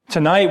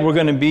Tonight we're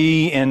going to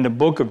be in the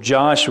book of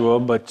Joshua,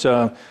 but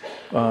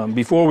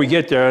before we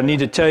get there, I need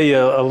to tell you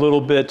a little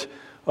bit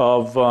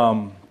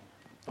background.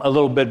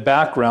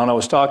 I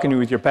was talking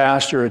with your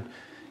pastor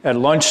at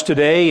lunch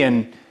today,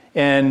 and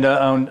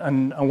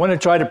I want to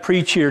try to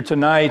preach here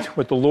tonight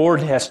what the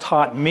Lord has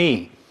taught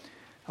me.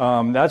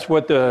 That's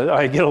what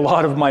I get a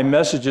lot of my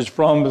messages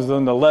from,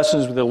 the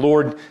lessons the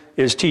Lord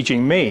is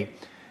teaching me.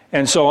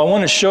 And so I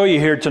want to show you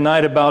here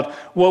tonight about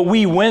what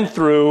we went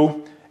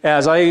through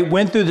as I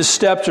went through the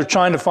steps of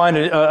trying to find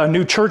a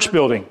new church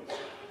building.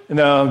 And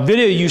the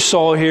video you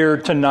saw here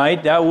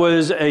tonight, that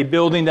was a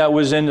building that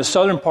was in the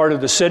southern part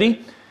of the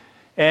city.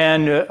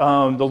 And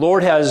the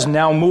Lord has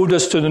now moved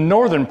us to the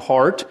northern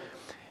part.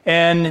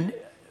 And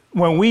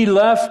when we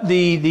left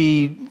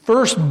the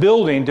first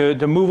building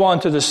to move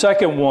on to the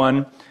second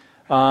one,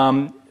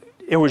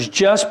 it was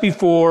just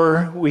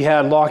before we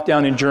had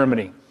lockdown in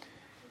Germany.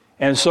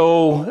 And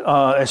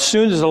so as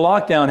soon as the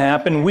lockdown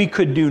happened, we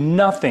could do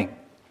nothing,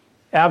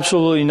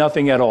 absolutely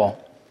nothing at all.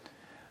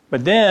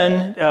 But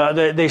then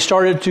they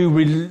started to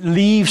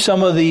relieve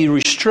some of the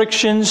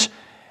restrictions,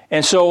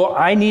 and so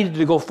I needed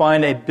to go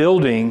find a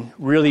building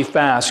really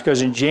fast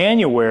because in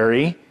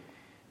January,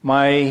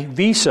 my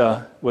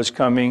visa was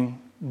coming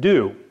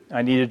due.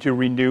 I needed to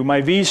renew my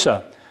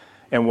visa.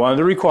 And one of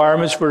the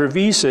requirements for a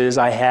visa is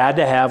I had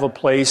to have a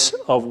place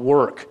of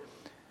work.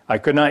 I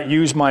could not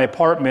use my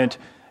apartment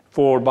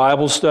for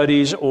Bible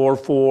studies or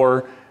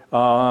for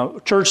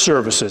church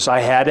services. I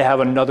had to have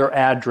another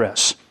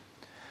address.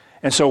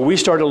 And so we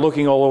started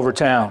looking all over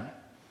town.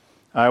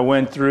 I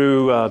went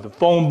through the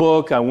phone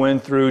book. I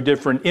went through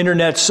different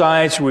internet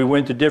sites. We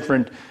went to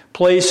different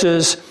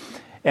places.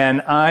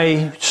 And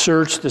I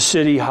searched the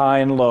city high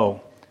and low.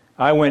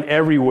 I went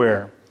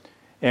everywhere.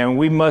 And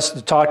we must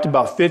have talked to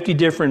about 50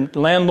 different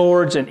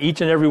landlords, and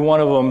each and every one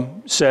of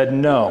them said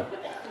no.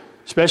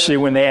 Especially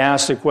when they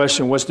asked the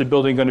question, what's the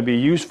building going to be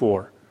used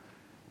for?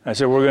 I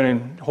said, we're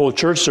going to hold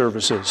church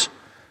services.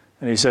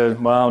 And he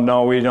said, well,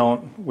 no, we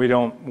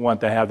don't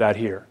want to have that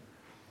here.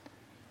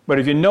 But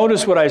if you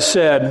notice what I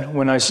said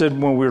when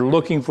we were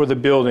looking for the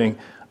building,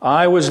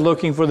 I was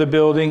looking for the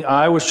building,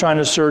 I was trying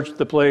to search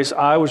the place,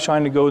 I was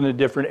trying to go into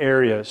different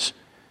areas.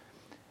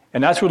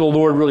 And that's where the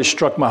Lord really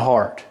struck my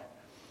heart.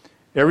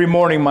 Every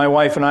morning, my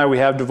wife and I, we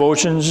have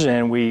devotions,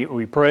 and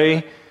we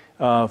pray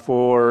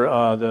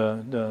for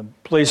the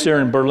place there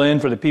in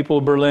Berlin, for the people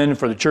of Berlin,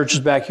 for the churches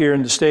back here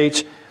in the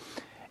States.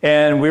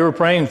 And we were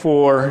praying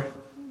for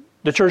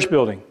the church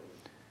building.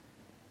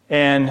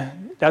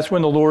 And that's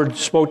when the Lord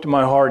spoke to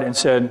my heart and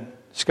said,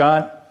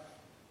 Scott,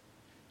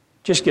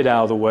 just get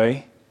out of the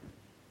way.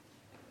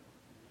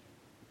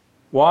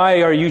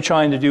 Why are you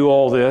trying to do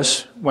all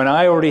this when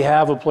I already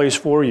have a place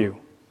for you?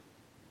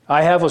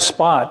 I have a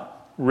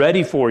spot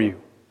ready for you.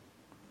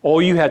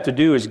 All you have to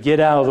do is get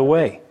out of the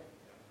way.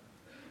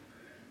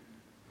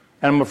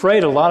 And I'm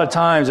afraid a lot of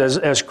times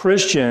as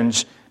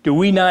Christians, do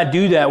we not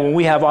do that when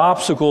we have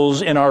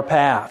obstacles in our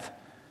path?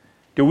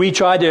 Do we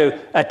try to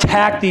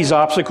attack these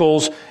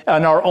obstacles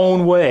in our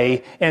own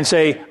way and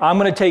say, I'm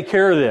going to take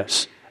care of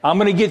this. I'm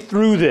going to get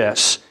through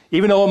this.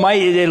 Even though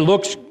it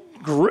looks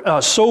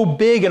so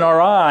big in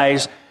our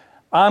eyes,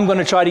 I'm going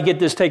to try to get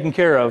this taken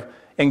care of.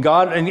 And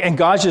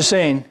God's just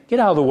saying, get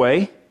out of the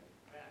way.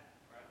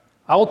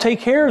 I will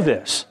take care of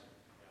this.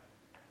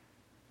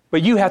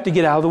 But you have to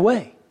get out of the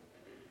way.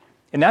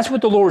 And that's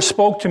what the Lord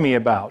spoke to me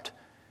about.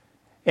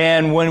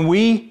 And when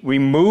we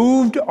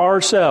removed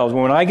ourselves,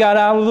 when I got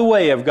out of the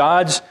way of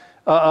God's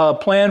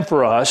plan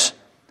for us,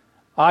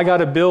 I got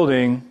a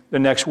building the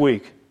next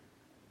week.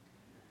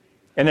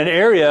 In an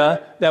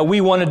area that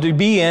we wanted to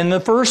be in the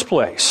first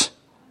place.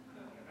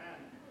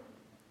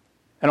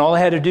 And all I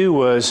had to do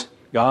was,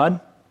 God,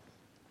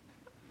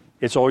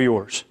 it's all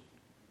yours.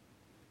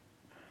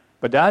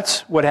 But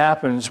that's what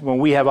happens when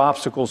we have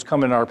obstacles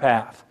come in our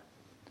path.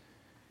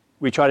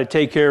 We try to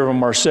take care of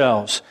them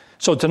ourselves.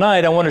 So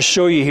tonight I want to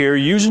show you here,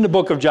 using the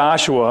book of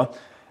Joshua,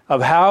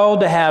 of how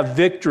to have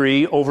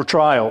victory over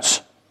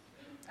trials.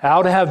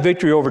 How to have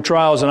victory over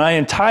trials. And I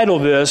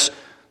entitled this,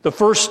 the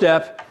first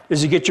step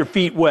is to get your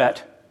feet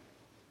wet.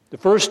 The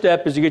first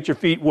step is to get your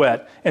feet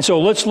wet. And so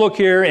let's look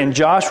here in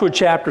Joshua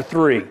chapter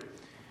 3.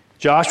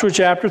 Joshua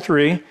chapter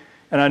 3.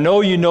 And I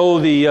know you know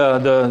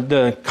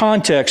the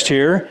context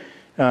here.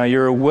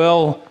 You're a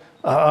well-versed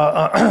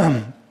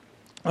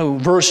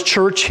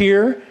church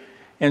here.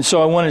 And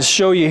so I want to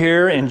show you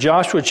here in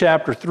Joshua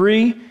chapter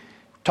 3,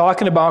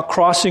 talking about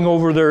crossing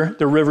over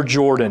the river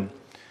Jordan.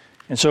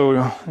 And so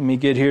let me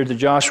get here to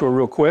Joshua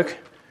real quick.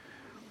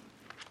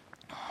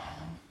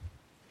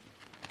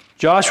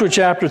 Joshua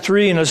chapter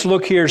 3, and let's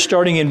look here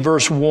starting in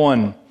verse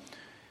 1.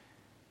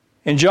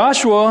 And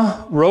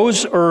Joshua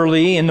rose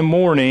early in the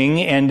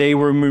morning, and they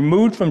were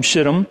removed from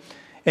Shittim,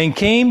 and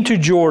came to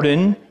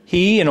Jordan,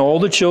 he and all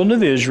the children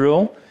of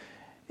Israel,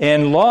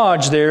 and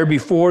lodged there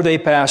before they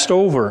passed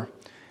over.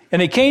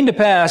 And it came to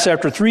pass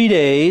after 3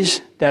 days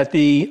that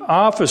the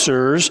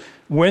officers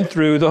went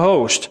through the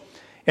host.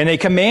 And they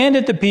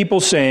commanded the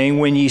people, saying,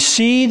 when ye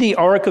see the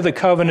ark of the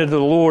covenant of the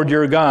Lord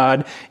your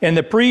God, and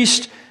the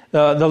priest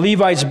the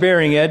Levites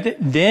bearing it,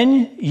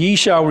 then ye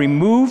shall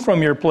remove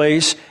from your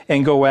place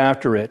and go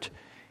after it.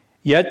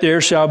 Yet there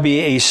shall be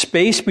a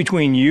space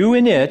between you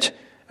and it,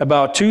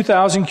 about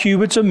 2,000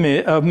 cubits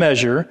of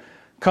measure.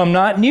 Come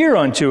not near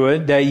unto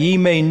it, that ye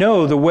may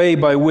know the way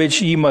by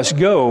which ye must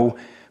go,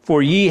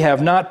 for ye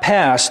have not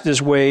passed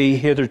this way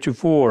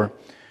hithertofore.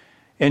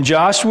 And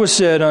Joshua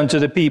said unto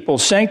the people,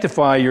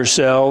 Sanctify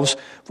yourselves,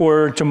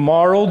 for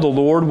tomorrow the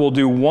Lord will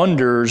do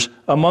wonders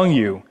among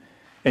you.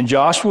 And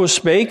Joshua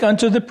spake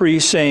unto the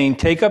priests, saying,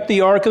 Take up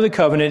the ark of the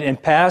covenant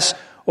and pass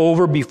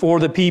over before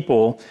the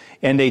people.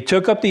 And they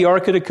took up the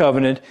ark of the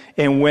covenant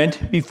and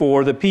went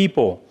before the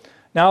people.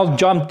 Now I'll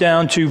jump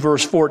down to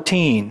verse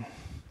 14.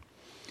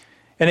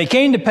 And it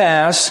came to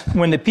pass,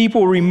 when the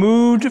people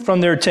removed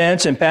from their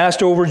tents and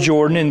passed over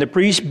Jordan, and the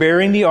priests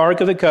bearing the ark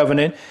of the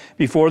covenant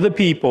before the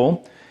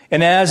people,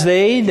 and as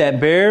they that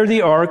bear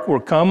the ark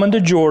were come unto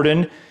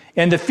Jordan,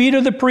 and the feet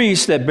of the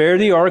priests that bear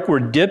the ark were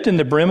dipped in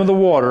the brim of the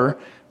water,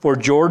 for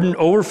Jordan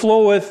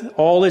overfloweth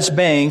all its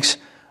banks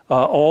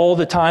all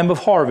the time of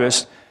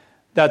harvest,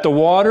 that the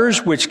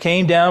waters which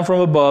came down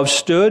from above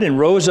stood and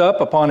rose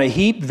up upon a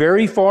heap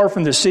very far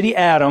from the city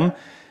Adam,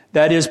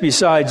 that is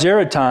beside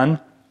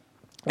Zaretan,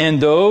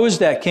 and those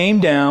that came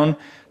down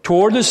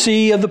toward the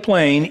sea of the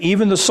plain,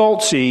 even the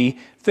salt sea,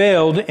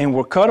 failed and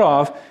were cut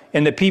off,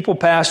 and the people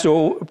passed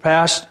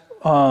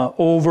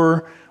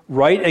over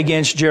right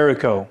against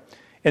Jericho.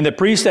 And the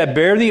priests that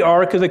bear the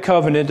ark of the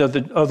covenant of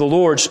the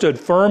Lord stood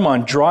firm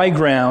on dry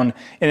ground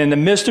and in the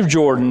midst of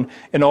Jordan,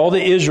 and all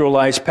the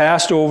Israelites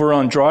passed over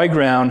on dry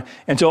ground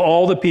until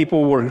all the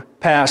people were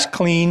passed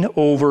clean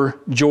over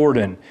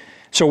Jordan.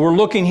 So we're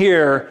looking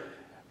here,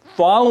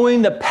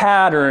 following the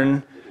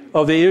pattern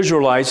of the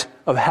Israelites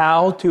of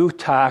how to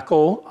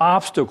tackle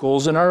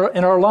obstacles in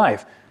our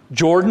life.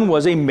 Jordan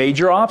was a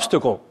major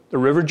obstacle, the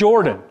River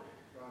Jordan,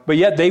 but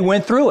yet they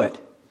went through it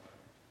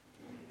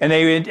and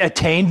they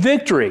attained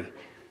victory.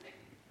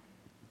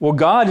 Well,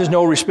 God is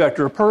no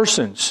respecter of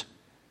persons.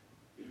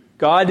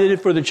 God did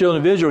it for the children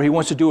of Israel. He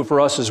wants to do it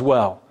for us as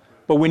well.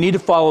 But we need to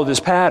follow this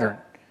pattern.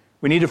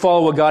 We need to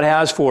follow what God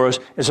has for us.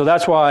 And so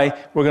that's why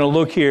we're going to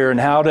look here and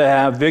how to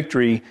have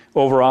victory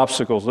over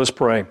obstacles. Let's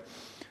pray.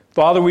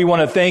 Father, we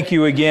want to thank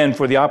you again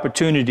for the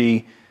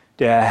opportunity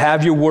to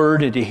have your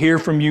word and to hear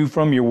from you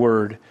from your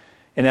word.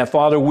 And that,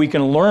 Father, we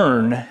can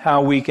learn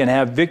how we can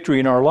have victory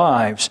in our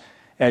lives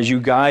as you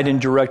guide and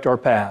direct our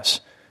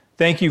paths.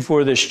 Thank you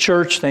for this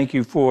church. Thank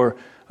you for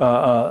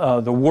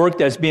the work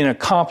that's being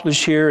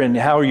accomplished here and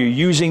how you're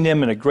using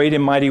them in a great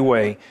and mighty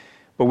way.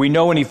 But we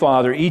know,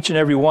 Father, each and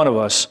every one of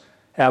us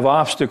have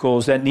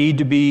obstacles that need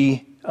to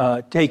be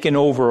taken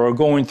over or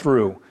going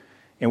through.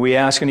 And we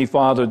ask,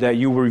 Father, that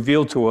you will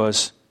reveal to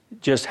us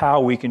just how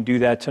we can do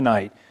that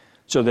tonight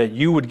so that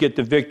you would get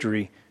the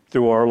victory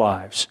through our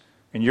lives.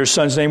 In your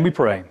Son's name we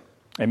pray.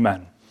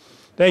 Amen.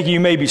 Thank you. You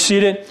may be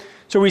seated.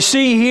 So we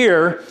see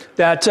here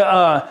that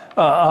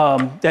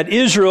that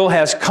Israel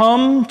has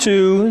come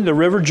to the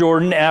River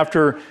Jordan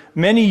after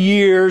many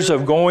years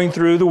of going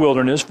through the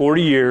wilderness,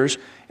 40 years,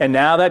 and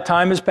now that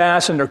time has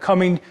passed and they're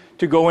coming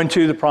to go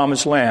into the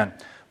Promised Land.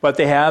 But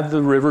they have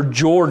the River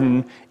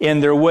Jordan in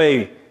their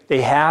way.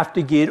 They have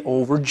to get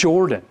over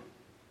Jordan.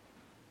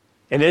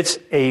 And it's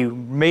a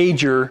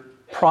major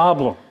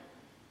problem.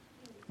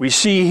 We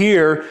see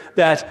here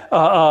that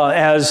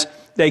as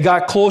they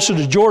got closer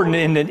to Jordan,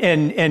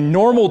 in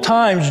normal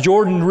times,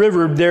 Jordan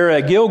River there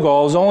at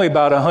Gilgal is only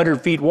about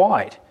 100 feet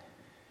wide.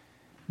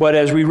 But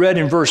as we read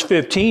in verse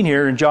 15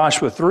 here in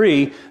Joshua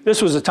 3,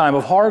 this was a time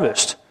of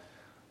harvest.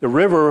 The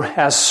river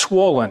has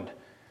swollen.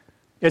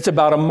 It's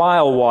about a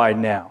mile wide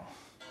now.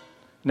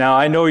 Now,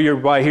 I know you're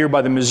by here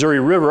by the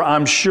Missouri River.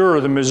 I'm sure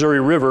the Missouri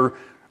River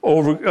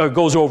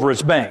goes over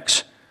its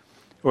banks.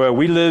 Well,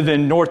 we live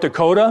in North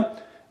Dakota,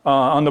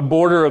 on the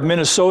border of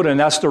Minnesota, and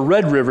that's the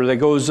Red River that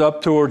goes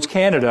up towards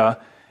Canada,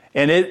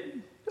 and it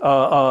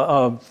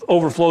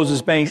overflows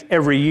its banks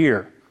every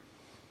year.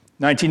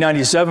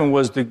 1997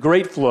 was the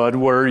Great Flood,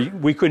 where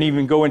we couldn't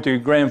even go into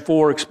Grand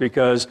Forks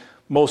because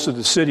most of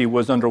the city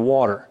was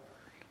underwater.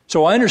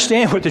 So I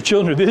understand what the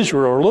children of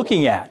Israel are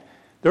looking at.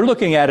 They're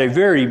looking at a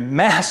very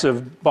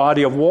massive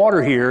body of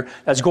water here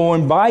that's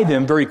going by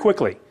them very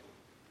quickly.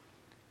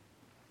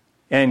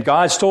 And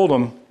God's told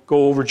them,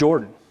 go over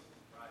Jordan.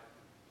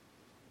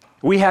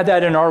 We had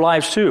that in our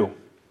lives too.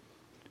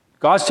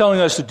 God's telling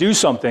us to do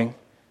something,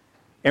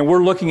 and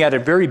we're looking at a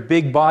very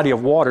big body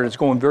of water that's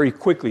going very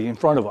quickly in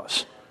front of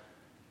us.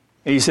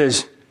 And he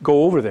says,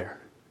 go over there.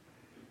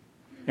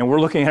 And we're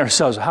looking at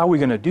ourselves, how are we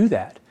going to do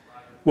that?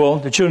 Well,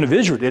 the children of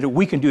Israel did it.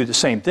 We can do the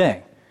same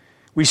thing.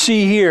 We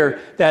see here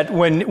that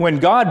when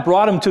God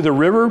brought them to the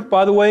river,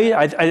 by the way,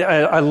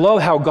 I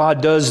love how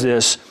God does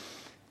this,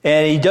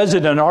 and he does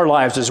it in our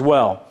lives as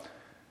well.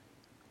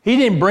 He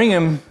didn't bring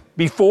them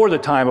before the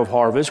time of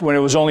harvest when it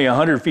was only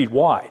 100 feet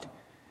wide.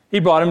 He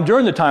brought them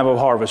during the time of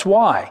harvest.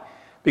 Why?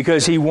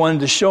 Because he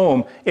wanted to show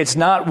them it's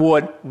not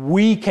what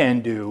we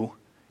can do,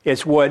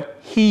 it's what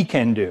he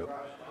can do.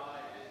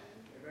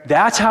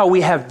 That's how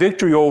we have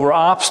victory over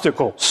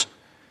obstacles.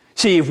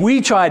 See, if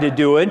we try to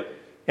do it,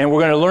 and we're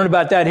going to learn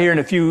about that here in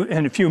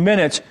a few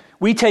minutes,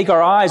 we take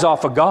our eyes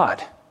off of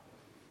God.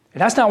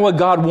 And that's not what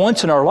God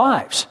wants in our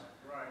lives.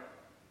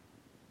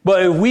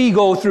 But if we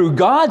go through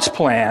God's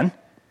plan,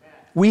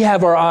 we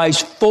have our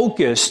eyes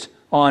focused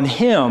on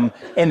Him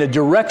and the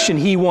direction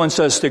He wants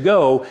us to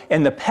go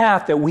and the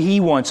path that He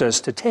wants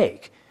us to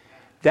take.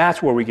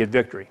 That's where we get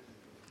victory.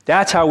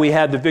 That's how we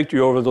have the victory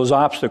over those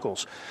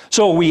obstacles.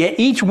 So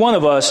each one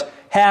of us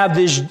have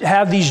these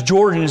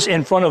Jordans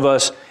in front of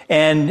us,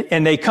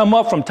 and they come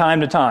up from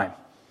time to time.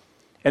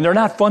 And they're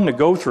not fun to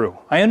go through.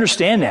 I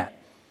understand that.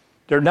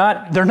 They're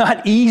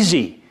not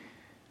easy.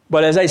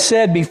 But as I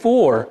said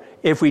before,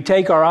 if we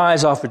take our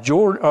eyes off of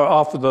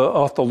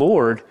the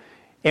Lord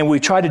and we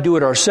try to do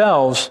it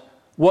ourselves,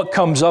 what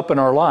comes up in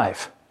our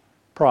life?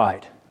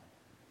 Pride.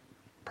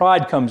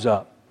 Pride comes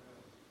up.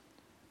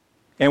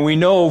 And we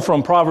know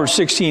from Proverbs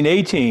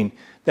 16:18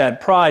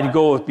 that pride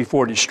goeth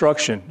before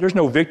destruction. There's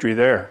no victory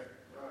there.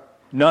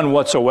 None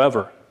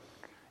whatsoever.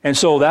 And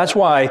so that's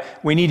why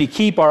we need to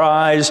keep our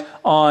eyes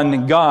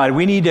on God.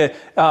 We need to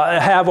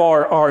have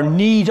our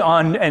need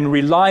on and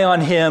rely on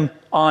Him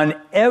on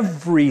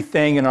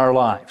everything in our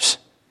lives.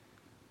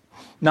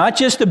 Not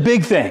just the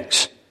big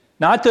things,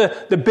 not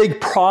the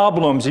big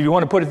problems, if you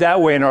want to put it that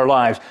way, in our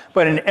lives,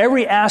 but in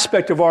every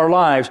aspect of our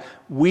lives,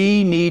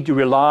 we need to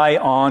rely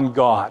on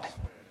God.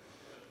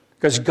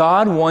 Because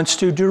God wants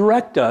to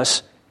direct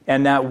us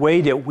in that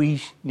way that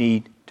we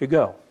need to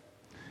go.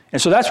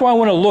 And so that's what I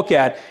want to look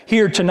at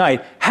here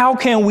tonight. How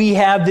can we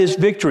have this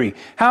victory?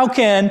 How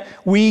can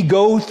we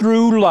go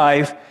through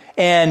life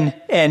and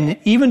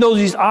even though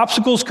these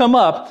obstacles come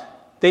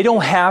up, they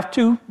don't have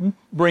to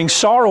bring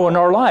sorrow in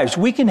our lives.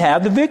 We can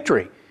have the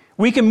victory.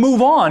 We can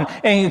move on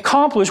and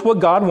accomplish what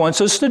God wants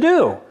us to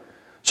do.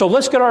 So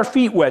let's get our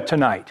feet wet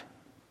tonight.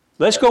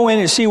 Let's go in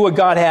and see what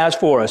God has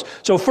for us.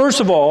 So first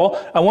of all,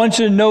 I want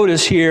you to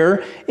notice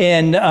here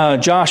in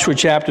Joshua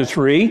chapter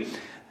 3,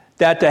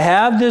 that to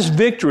have this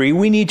victory,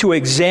 we need to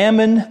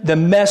examine the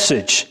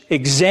message.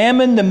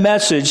 Examine the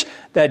message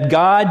that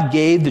God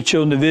gave the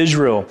children of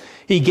Israel.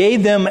 He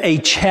gave them a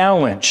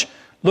challenge.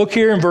 Look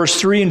here in verse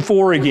 3 and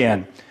 4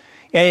 again.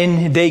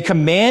 And they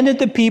commanded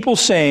the people,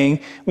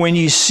 saying, when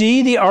you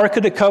see the ark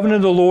of the covenant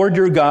of the Lord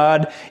your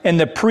God, and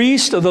the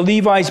priest of the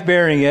Levites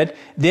bearing it,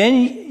 then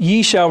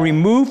ye shall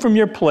remove from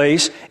your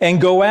place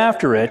and go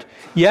after it.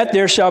 Yet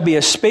there shall be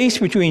a space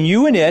between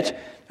you and it,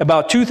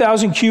 about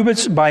 2,000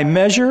 cubits by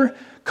measure.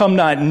 Come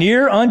not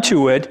near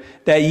unto it,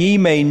 that ye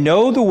may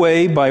know the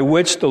way by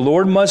which the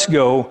Lord must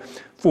go,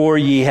 for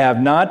ye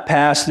have not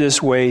passed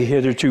this way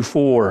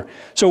heretofore.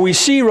 So we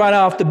see right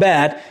off the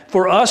bat,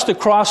 for us to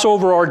cross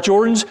over our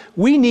Jordans,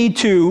 we need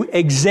to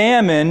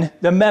examine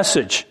the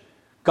message.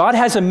 God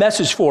has a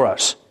message for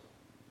us.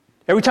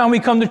 Every time we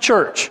come to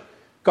church,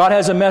 God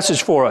has a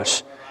message for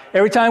us.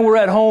 Every time we're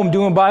at home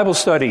doing Bible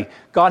study,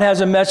 God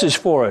has a message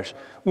for us.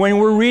 When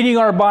we're reading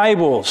our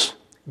Bibles,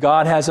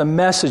 God has a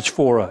message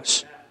for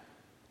us.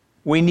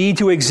 We need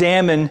to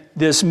examine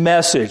this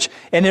message.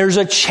 And there's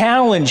a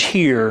challenge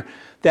here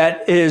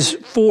that is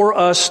for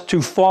us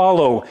to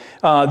follow.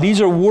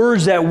 These are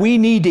words that we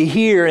need to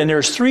hear, and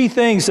there's three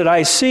things that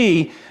I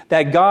see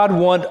that God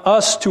wants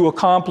us to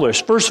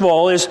accomplish. First of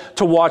all is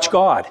to watch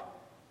God.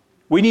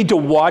 We need to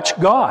watch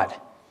God.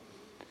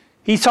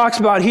 He talks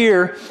about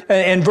here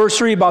in verse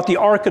 3 about the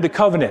Ark of the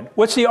Covenant.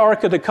 What's the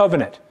Ark of the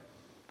Covenant?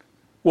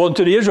 Well,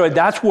 to the Israelites,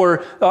 that's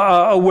where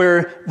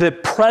the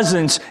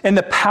presence and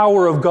the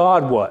power of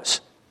God was.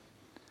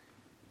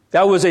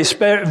 That was a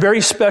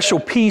very special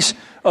piece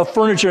of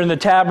furniture in the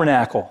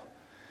tabernacle.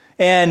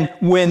 And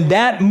when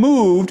that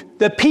moved,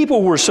 the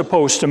people were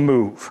supposed to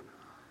move.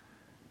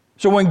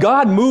 So when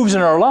God moves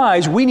in our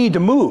lives, we need to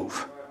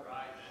move.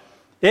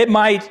 It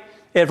might,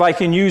 if I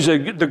can use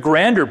the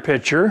grander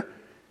picture,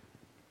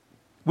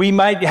 we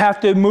might have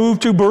to move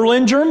to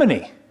Berlin,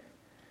 Germany.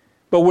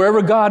 But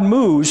wherever God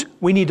moves,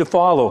 we need to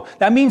follow.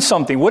 That means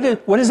something. What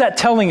is that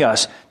telling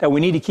us? That we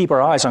need to keep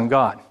our eyes on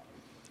God.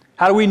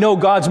 How do we know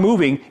God's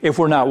moving if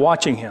we're not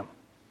watching Him?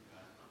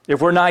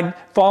 If we're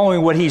not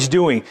following what He's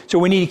doing? So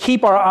we need to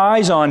keep our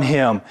eyes on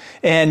Him.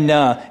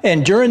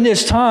 And during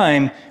this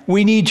time,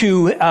 we need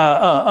to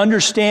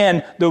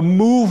understand the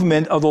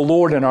movement of the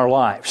Lord in our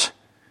lives.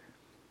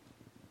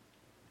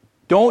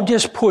 Don't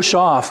just push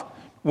off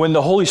when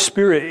the Holy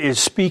Spirit is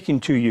speaking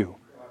to you.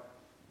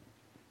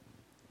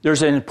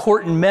 There's an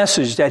important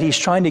message that He's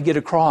trying to get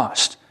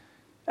across.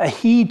 A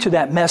heed to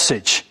that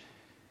message.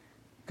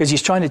 Because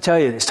He's trying to tell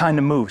you it's time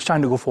to move. It's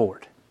time to go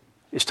forward.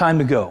 It's time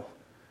to go.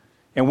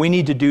 And we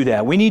need to do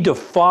that. We need to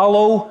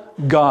follow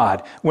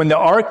God. When the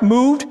ark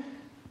moved,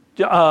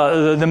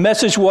 the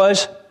message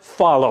was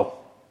follow.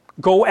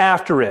 Go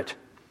after it.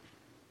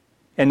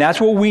 And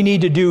that's what we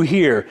need to do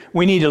here.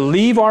 We need to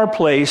leave our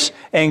place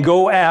and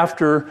go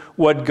after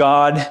what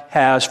God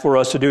has for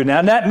us to do.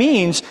 Now that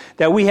means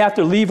that we have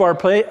to leave our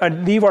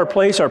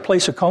place, our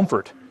place of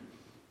comfort.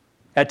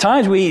 At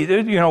times we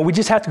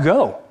just have to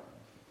go.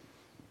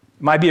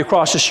 It might be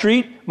across the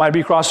street, might be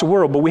across the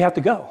world, but we have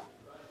to go.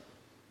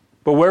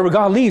 But wherever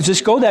God leads,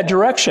 just go that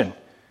direction.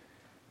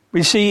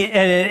 We see,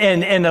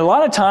 and a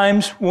lot of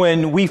times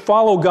when we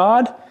follow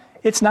God,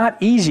 it's not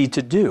easy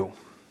to do.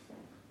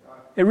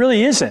 It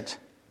really isn't.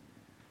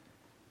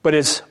 But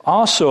it's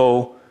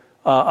also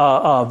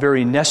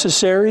very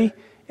necessary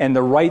and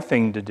the right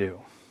thing to do.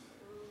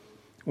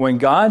 When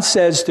God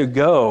says to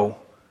go,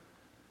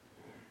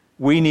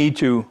 we need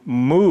to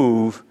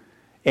move,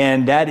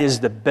 and that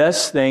is the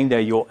best thing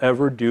that you'll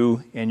ever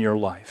do in your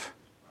life.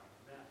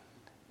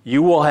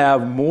 You will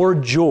have more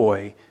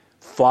joy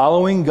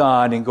following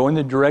God and going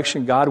the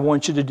direction God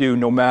wants you to do,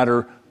 no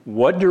matter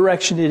what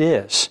direction it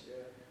is.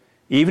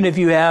 Even if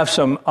you have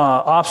some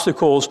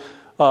obstacles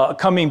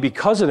coming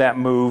because of that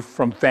move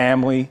from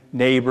family,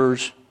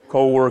 neighbors,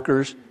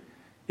 co-workers,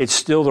 it's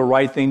still the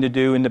right thing to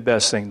do and the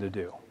best thing to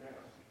do.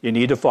 You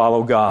need to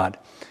follow God.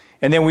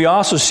 And then we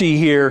also see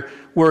here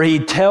where he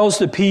tells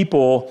the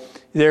people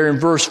there in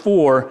verse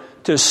 4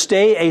 to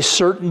stay a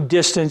certain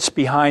distance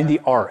behind the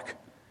ark.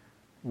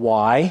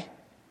 Why?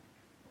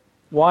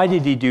 Why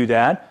did he do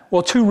that?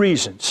 Well, two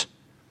reasons.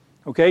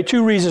 Okay,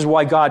 two reasons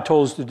why God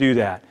told us to do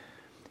that.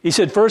 He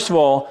said, first of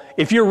all,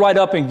 if you're right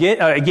up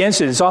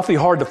against it, it's awfully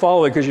hard to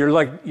follow it because you're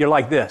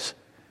like this.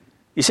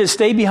 He said,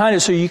 stay behind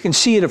it so you can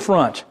see it in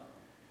front.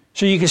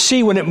 So you can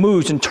see when it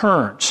moves and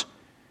turns.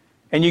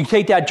 And you can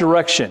take that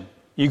direction.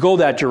 You go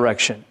that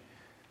direction.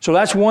 So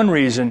that's one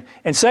reason.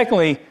 And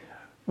secondly,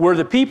 were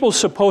the people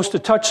supposed to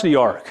touch the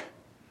ark?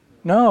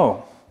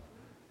 No.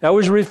 That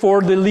was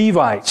for the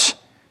Levites.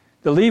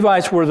 The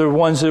Levites were the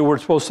ones that were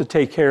supposed to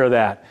take care of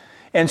that.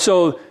 And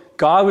so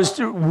God was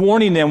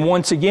warning them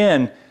once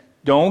again,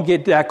 don't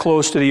get that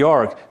close to the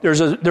ark.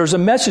 There's a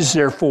message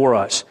there for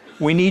us.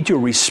 We need to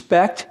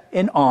respect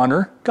and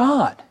honor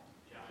God.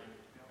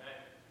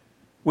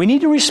 We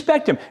need to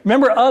respect him.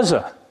 Remember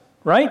Uzzah,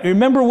 right?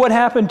 Remember what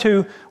happened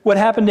to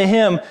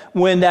him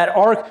when that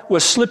ark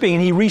was slipping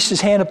and he reached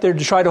his hand up there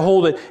to try to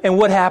hold it, and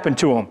what happened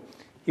to him?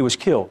 He was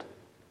killed.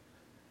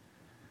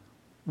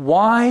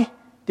 Why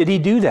did he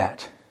do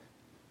that?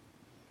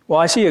 Well,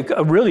 I see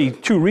really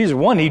two reasons.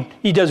 One,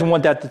 he doesn't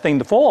want that thing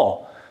to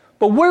fall.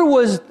 But where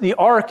was the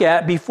ark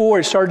at before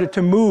it started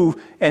to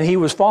move and he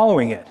was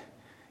following it?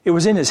 It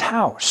was in his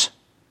house.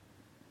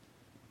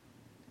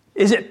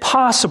 Is it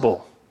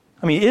possible?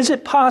 Is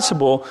it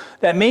possible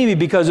that maybe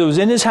because it was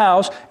in his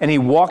house and he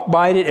walked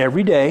by it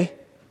every day,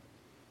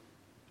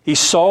 he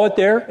saw it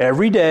there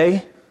every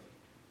day,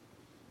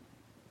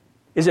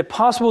 is it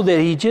possible that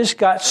he just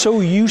got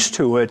so used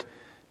to it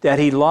that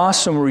he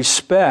lost some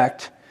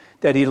respect,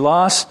 that he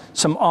lost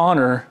some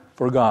honor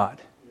for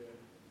God?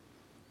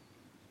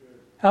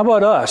 How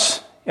about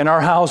us in our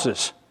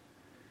houses?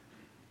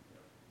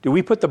 Do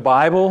we put the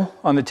Bible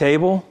on the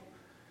table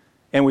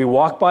and we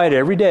walk by it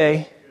every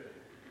day?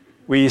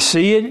 We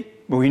see it.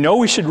 We know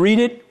we should read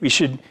it. We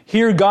should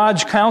hear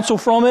God's counsel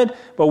from it,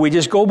 but we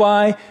just go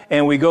by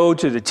and we go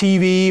to the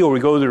TV or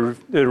we go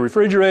to the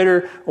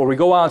refrigerator or we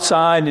go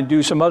outside and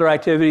do some other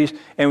activities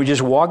and we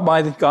just walk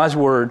by God's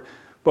Word,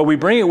 but we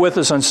bring it with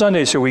us on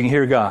Sunday so we can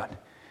hear God.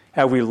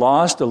 Have we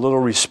lost a little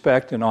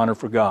respect and honor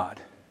for God?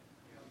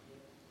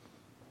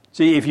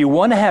 See, if you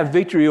want to have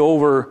victory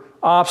over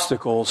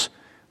obstacles,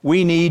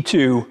 we need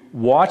to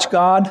watch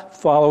God,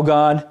 follow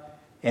God,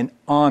 and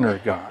honor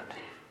God.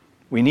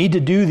 We need to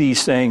do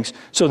these things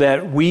so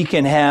that we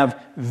can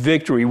have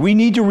victory. We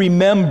need to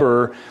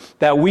remember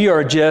that we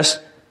are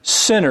just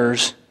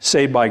sinners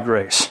saved by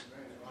grace.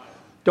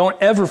 Don't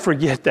ever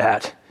forget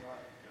that.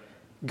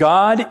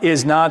 God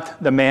is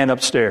not the man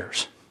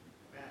upstairs.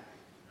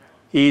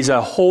 He's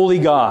a holy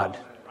God.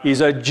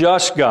 He's a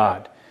just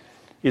God.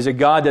 He's a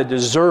God that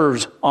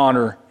deserves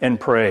honor and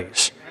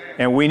praise.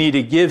 And we need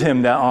to give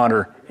him that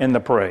honor and the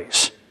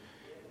praise.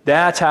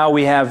 That's how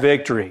we have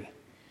victory.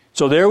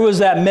 So there was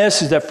that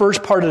message, that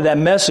first part of that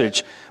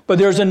message. But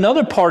there's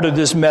another part of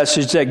this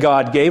message that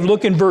God gave.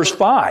 Look in verse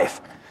 5.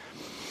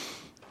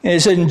 And it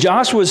said, and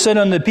Joshua said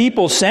unto the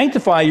people,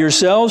 sanctify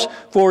yourselves,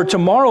 for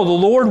tomorrow the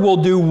Lord will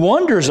do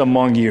wonders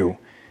among you.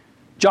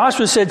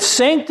 Joshua said,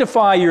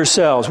 sanctify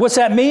yourselves. What's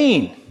that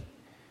mean?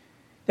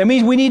 That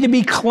means we need to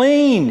be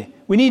clean.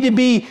 We need to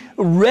be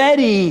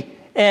ready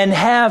and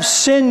have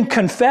sin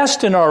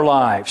confessed in our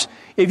lives.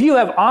 If you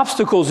have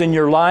obstacles in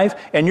your life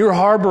and you're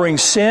harboring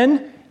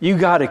sin, you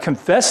got to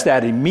confess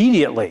that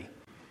immediately.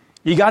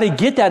 You got to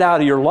get that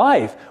out of your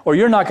life, or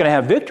you're not going to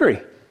have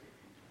victory.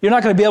 You're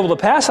not going to be able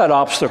to pass that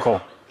obstacle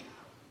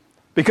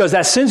because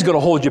that sin's going to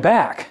hold you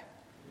back.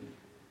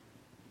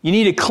 You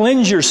need to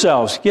cleanse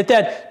yourselves. Get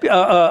that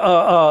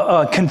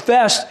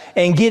confessed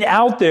and get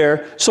out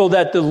there so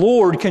that the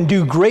Lord can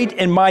do great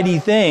and mighty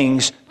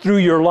things through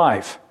your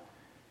life.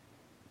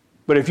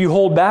 But if you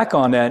hold back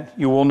on that,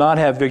 you will not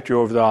have victory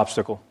over the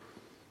obstacle.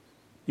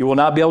 You will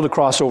not be able to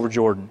cross over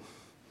Jordan.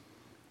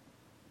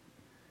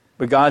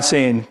 But God's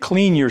saying,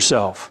 clean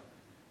yourself,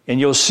 and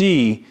you'll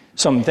see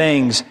some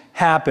things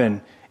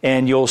happen,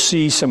 and you'll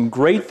see some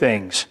great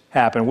things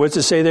happen. What's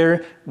it say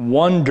there?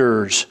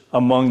 Wonders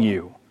among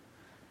you.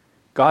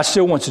 God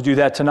still wants to do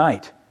that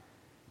tonight,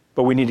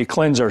 but we need to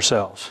cleanse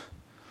ourselves.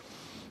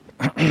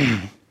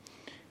 And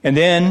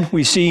then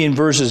we see in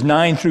verses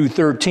 9 through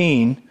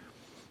 13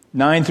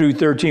 9 through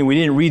 13. We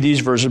didn't read these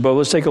verses, but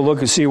let's take a look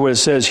and see what it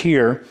says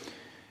here.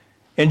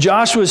 And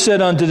Joshua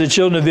said unto the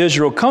children of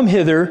Israel, Come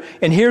hither,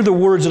 and hear the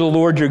words of the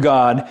Lord your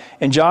God.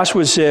 And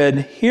Joshua said,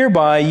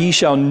 Hereby ye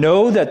shall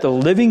know that the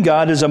living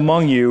God is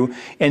among you,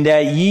 and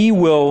that ye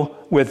will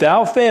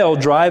without fail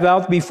drive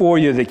out before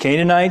you the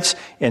Canaanites,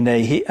 and the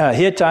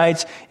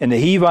Hittites, and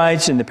the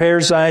Hivites, and the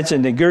Perizzites,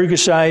 and the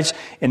Girgashites,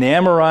 and the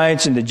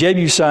Amorites, and the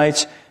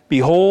Jebusites.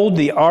 Behold,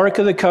 the ark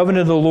of the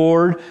covenant of the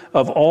Lord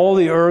of all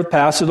the earth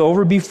passeth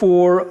over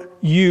before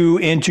you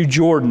into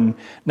Jordan.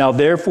 Now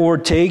therefore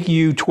take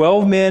you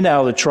 12 men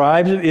out of the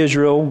tribes of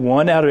Israel,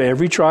 one out of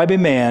every tribe of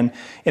man,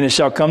 and it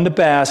shall come to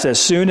pass, as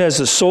soon as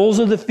the soles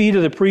of the feet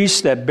of the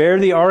priests that bear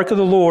the ark of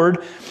the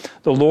Lord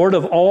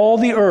of all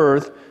the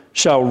earth,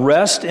 shall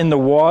rest in the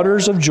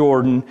waters of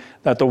Jordan,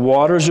 that the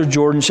waters of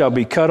Jordan shall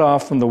be cut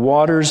off from the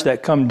waters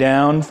that come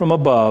down from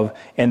above,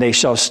 and they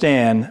shall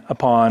stand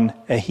upon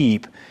a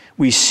heap.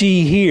 We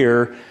see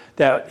here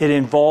that it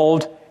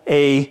involved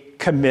a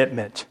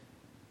commitment.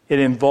 It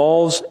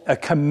involves a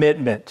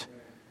commitment.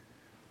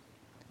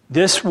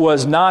 This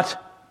was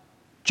not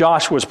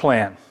Joshua's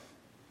plan.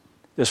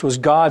 This was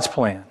God's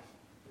plan.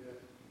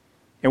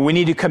 And we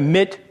need to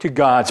commit to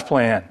God's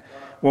plan.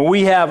 When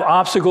we have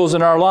obstacles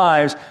in our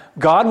lives,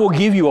 God will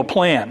give you a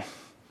plan.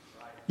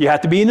 You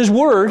have to be in His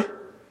Word.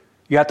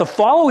 You have to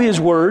follow His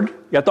Word.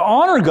 You have to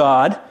honor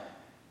God.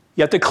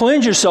 You have to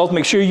cleanse yourself,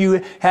 make sure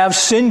you have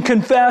sin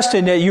confessed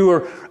and that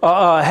you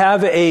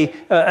have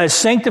a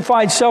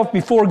sanctified self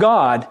before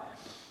God.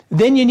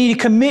 Then you need to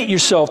commit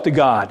yourself to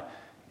God,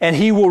 and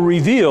He will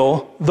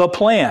reveal the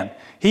plan.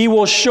 He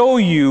will show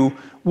you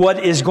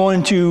what is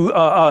going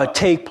to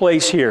take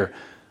place here.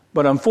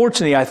 But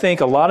unfortunately, I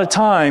think a lot of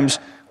times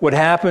what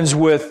happens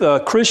with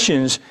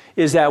Christians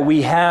is that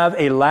we have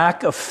a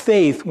lack of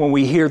faith when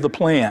we hear the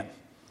plan.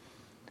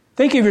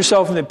 Think of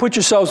yourself and put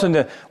yourselves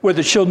with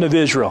the children of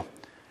Israel.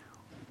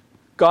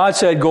 God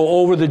said, go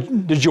over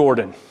the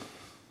Jordan.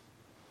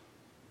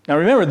 Now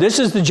remember, this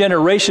is the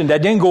generation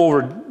that didn't go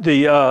over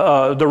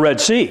the Red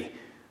Sea.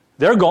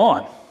 They're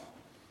gone.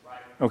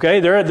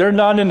 Okay, they're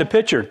not in the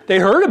picture. They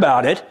heard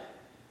about it,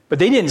 but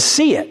they didn't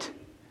see it.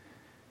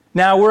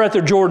 Now we're at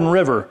the Jordan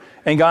River,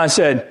 and God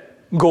said,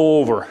 go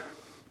over.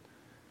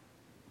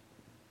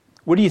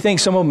 What do you think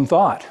some of them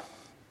thought?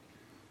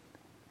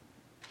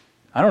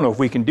 I don't know if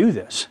we can do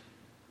this.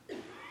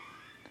 And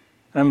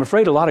I'm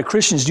afraid a lot of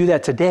Christians do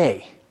that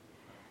today.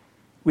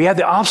 We have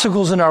the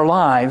obstacles in our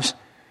lives.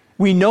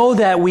 We know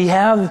that we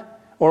have,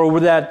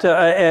 or that,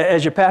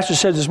 as your pastor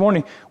said this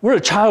morning, we're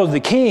a child of the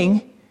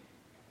King.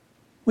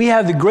 We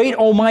have the great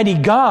Almighty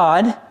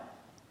God,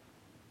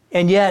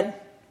 and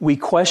yet we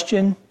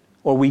question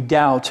or we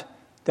doubt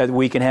that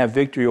we can have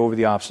victory over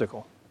the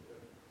obstacle.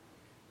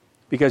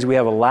 Because we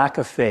have a lack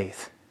of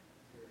faith.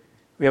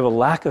 We have a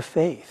lack of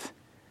faith.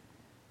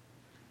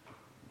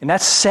 And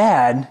that's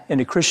sad in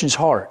a Christian's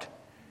heart.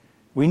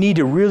 We need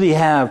to really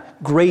have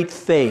great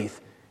faith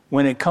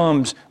when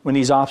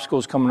these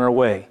obstacles come in our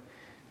way.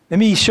 Let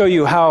me show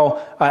you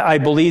how I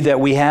believe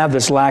that we have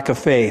this lack of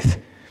faith.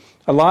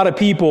 A lot of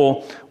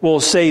people will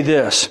say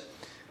this: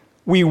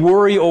 we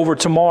worry over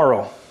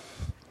tomorrow.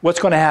 What's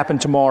going to happen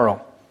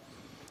tomorrow?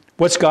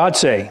 What's God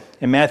say?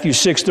 In Matthew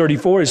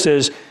 6:34 it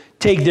says,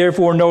 Take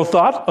therefore no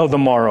thought of the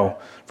morrow,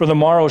 for the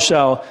morrow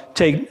shall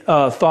take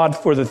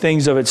thought for the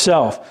things of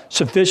itself.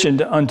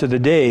 Sufficient unto the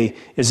day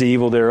is the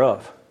evil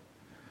thereof.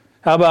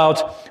 How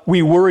about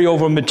we worry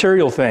over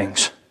material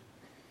things?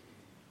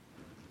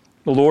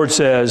 The Lord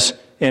says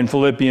in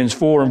Philippians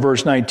 4 and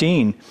verse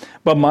 19,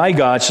 But my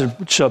God shall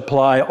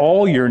supply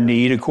all your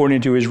need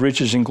according to His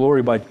riches and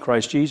glory by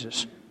Christ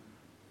Jesus.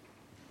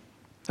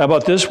 How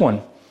about this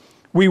one?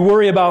 We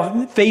worry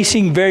about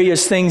facing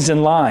various things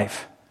in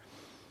life.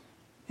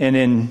 And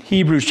in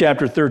Hebrews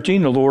chapter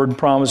 13, the Lord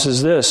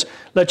promises this: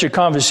 Let your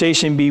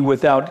conversation be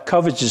without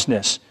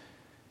covetousness,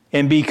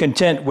 and be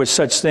content with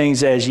such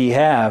things as ye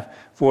have.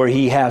 For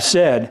He hath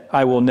said,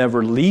 I will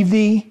never leave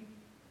thee,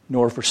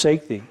 nor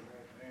forsake thee.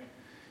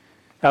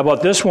 How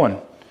about this one?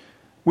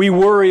 We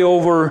worry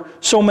over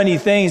so many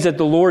things that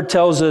the Lord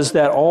tells us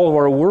that all of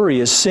our worry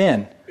is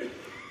sin.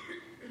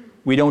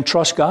 We don't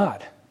trust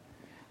God.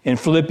 In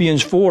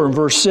Philippians 4 and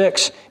verse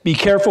 6, Be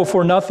careful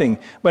for nothing,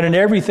 but in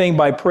everything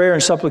by prayer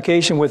and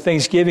supplication with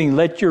thanksgiving,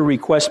 let your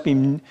requests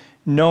be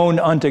known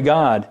unto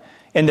God.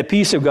 And the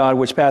peace of God,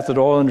 which passeth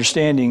all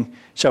understanding,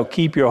 shall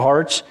keep your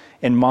hearts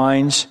and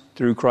minds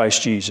through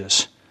Christ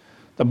Jesus.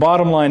 The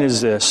bottom line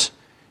is this: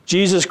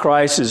 Jesus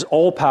Christ is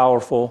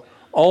all-powerful,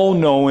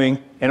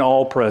 all-knowing, and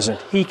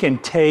all-present. He can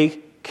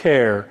take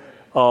care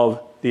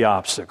of the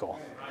obstacle.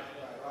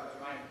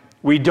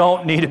 We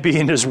don't need to be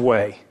in His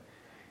way.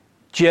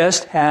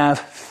 Just have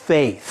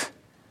faith.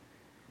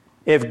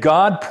 If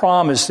God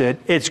promised it,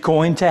 it's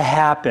going to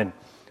happen.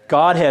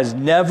 God has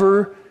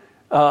never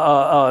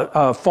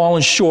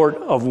fallen short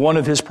of one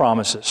of His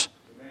promises.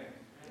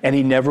 And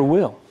He never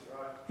will.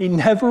 He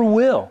never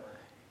will.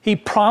 He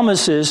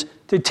promises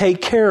to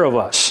take care of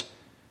us.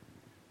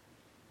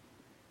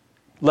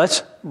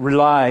 Let's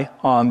rely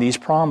on these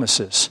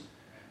promises.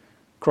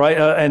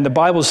 And the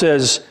Bible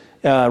says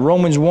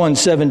Romans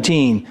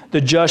 1:17,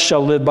 the just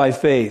shall live by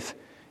faith.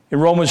 In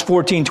Romans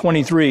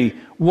 14:23,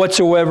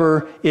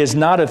 whatsoever is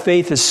not of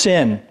faith is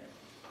sin.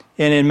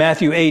 And in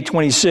Matthew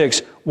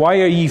 8:26,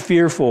 why are ye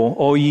fearful,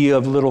 O ye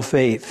of little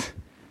faith?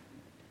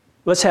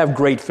 Let's have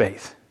great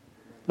faith.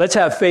 Let's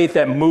have faith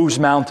that moves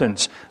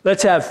mountains.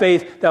 Let's have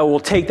faith that will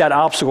take that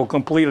obstacle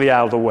completely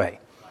out of the way.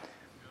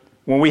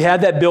 When we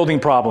had that building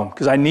problem,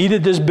 because I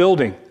needed this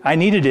building, I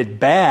needed it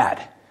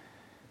bad.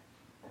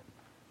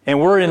 And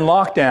we're in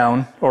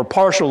lockdown, or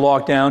partial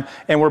lockdown,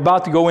 and we're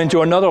about to go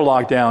into another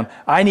lockdown.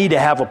 I need to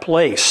have a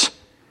place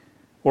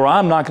where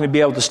I'm not going to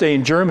be able to stay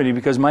in Germany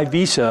because my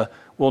visa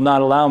will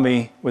not allow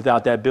me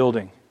without that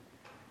building.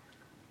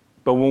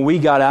 But when we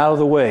got out of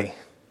the way,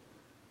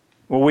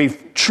 when we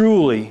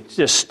truly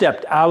just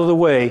stepped out of the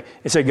way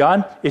and said,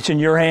 God, it's in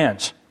your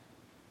hands.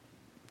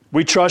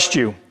 We trust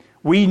you.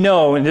 We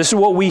know, and this is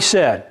what we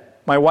said,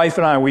 my wife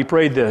and I, we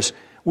prayed this.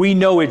 We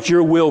know it's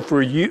your will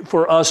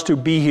for us to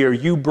be here.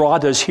 You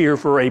brought us here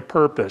for a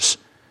purpose.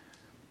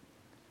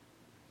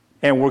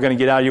 And we're going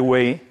to get out of your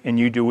way and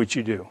you do what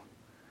you do.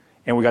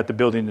 And we got the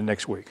building the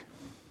next week.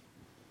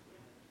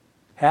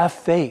 Have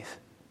faith.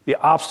 The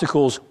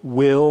obstacles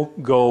will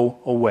go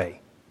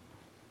away.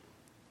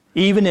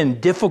 Even in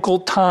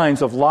difficult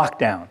times of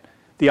lockdown,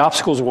 the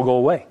obstacles will go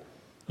away.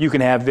 You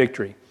can have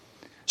victory.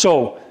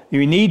 So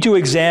you need to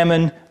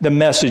examine the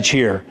message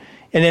here.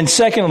 And then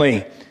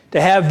secondly, to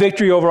have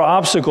victory over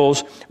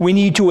obstacles, we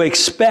need to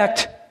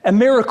expect a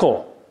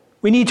miracle.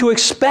 We need to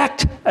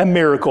expect a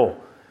miracle.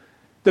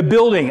 The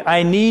building,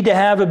 I need to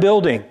have a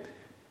building.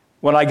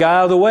 When I got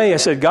out of the way, I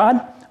said,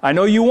 God, I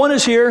know you want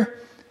us here.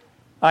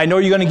 I know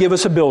you're going to give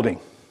us a building.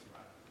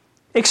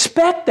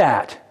 Expect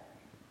that.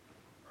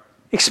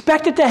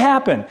 Expect it to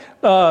happen.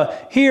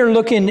 Here,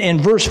 look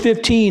in verse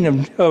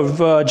 15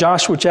 of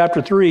Joshua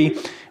chapter 3,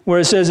 where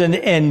it says,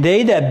 and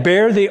they that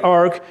bear the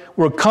ark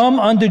were come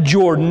unto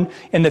Jordan,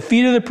 and the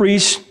feet of the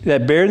priests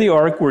that bear the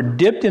ark were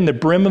dipped in the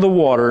brim of the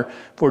water,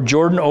 for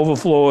Jordan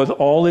overfloweth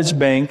all its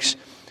banks,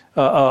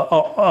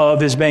 of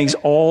his banks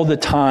all the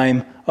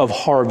time of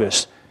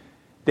harvest.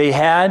 They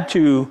had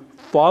to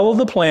follow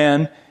the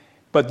plan,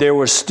 but there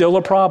was still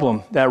a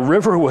problem. That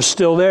river was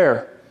still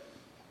there.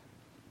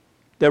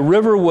 The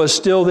river was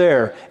still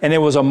there, and it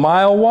was a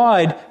mile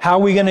wide. How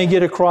are we going to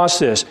get across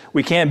this?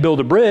 We can't build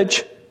a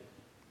bridge.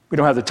 We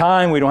don't have the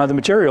time. We don't have the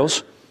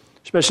materials,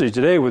 especially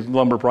today with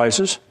lumber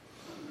prices.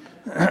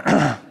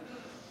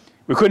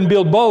 We couldn't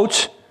build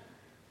boats.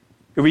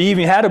 If we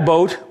even had a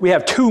boat, we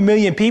have 2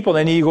 million people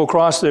that need to go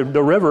across the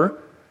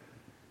river,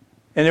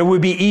 and it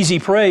would be easy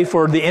prey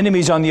for the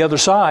enemies on the other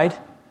side.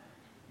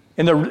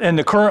 And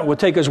the current would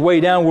take us way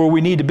down where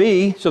we need to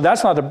be. So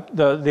that's not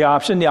the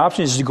option. The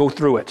option is to go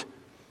through it.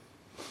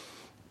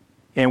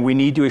 And we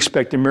need to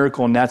expect a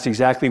miracle, and that's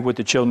exactly what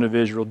the children of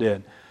Israel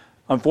did.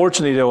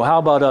 Unfortunately, though, how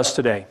about us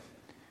today?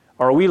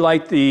 Are we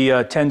like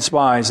the 10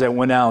 spies that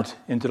went out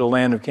into the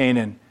land of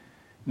Canaan?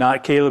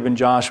 Not Caleb and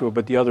Joshua,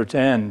 but the other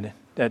 10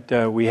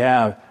 that we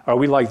have. Are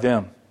we like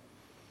them?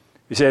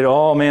 We said,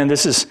 oh man,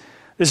 this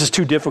is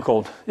too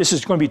difficult. This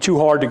is going to be too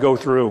hard to go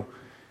through.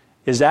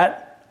 Is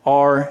that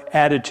our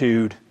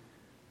attitude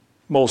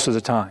most of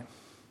the time?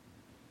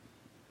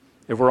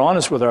 If we're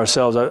honest with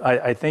ourselves,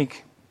 I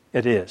think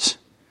it is.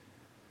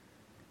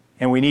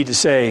 And we need to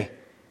say,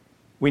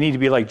 we need to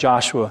be like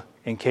Joshua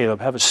and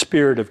Caleb, have a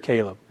spirit of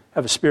Caleb,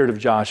 have a spirit of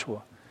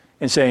Joshua,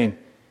 and saying,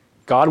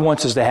 God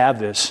wants us to have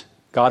this,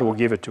 God will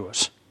give it to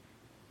us.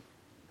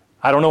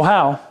 I don't know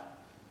how,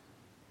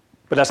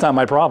 but that's not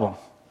my problem.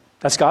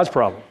 That's God's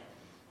problem.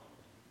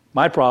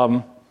 My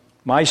problem,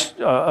 my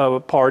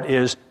part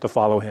is to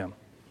follow Him,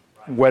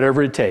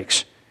 whatever it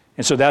takes.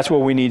 And so that's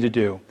what we need to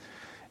do.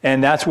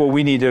 And that's what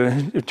we need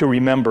to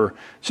remember.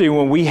 See,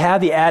 when we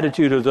have the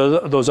attitude of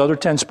those other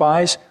 10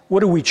 spies,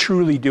 what are we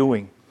truly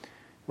doing?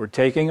 We're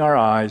taking our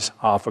eyes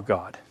off of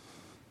God.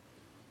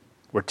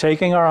 We're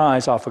taking our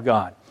eyes off of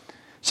God.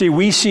 See,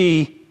 we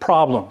see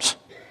problems.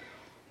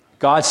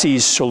 God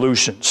sees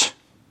solutions.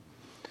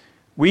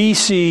 We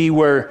see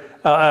where,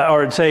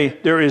 or say,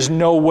 there is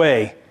no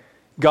way.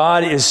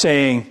 God is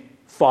saying,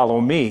 follow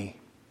me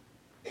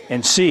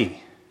and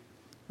see.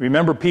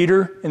 Remember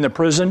Peter in the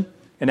prison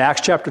in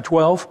Acts chapter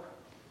 12?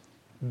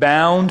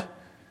 Bound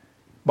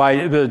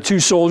by the 2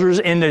 soldiers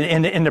in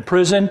the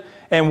prison.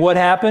 And what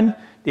happened?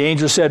 The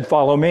angel said,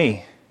 follow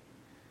me.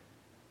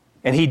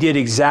 And he did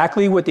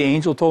exactly what the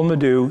angel told him to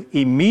do.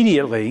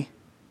 Immediately,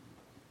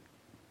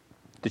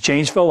 the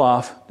chains fell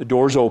off, the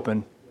doors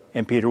opened,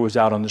 and Peter was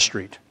out on the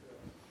street.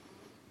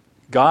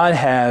 God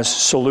has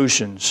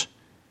solutions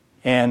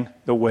and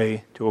the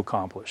way to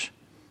accomplish.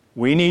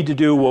 We need to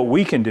do what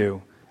we can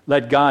do.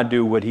 Let God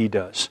do what He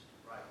does.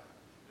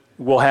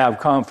 We'll have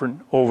comfort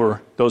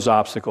over those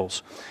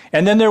obstacles.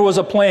 And then there was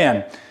a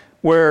plan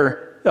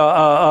where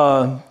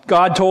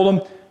God told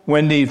him,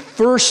 when the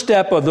first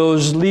step of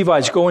those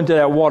Levites go into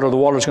that water, the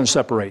water's going to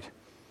separate.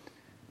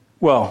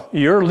 Well,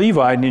 you're a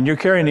Levite and you're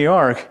carrying the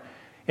ark,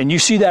 and you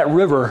see that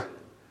river.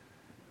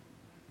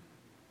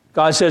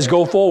 God says,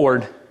 go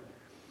forward.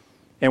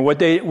 And what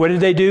did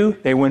they do?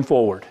 They went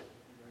forward.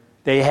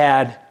 They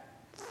had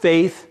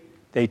faith.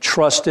 They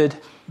trusted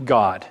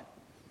God.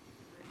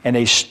 And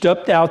they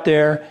stepped out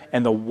there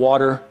and the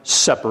water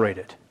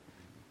separated.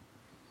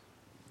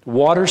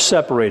 Water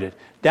separated.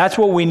 That's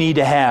what we need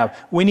to have.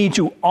 We need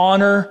to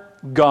honor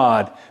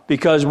God,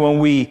 because when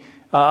we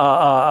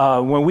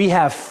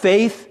have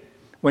faith,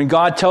 when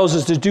God tells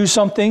us to do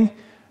something,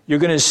 you're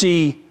going to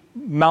see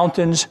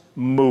mountains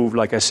move,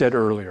 like I said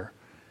earlier.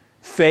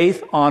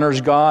 Faith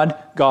honors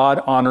God.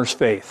 God honors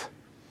faith.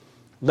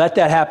 Let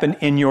that happen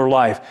in your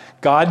life.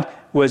 God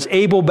was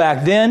able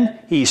back then.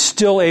 He's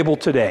still able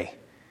today.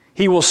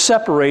 He will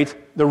separate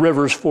the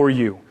rivers for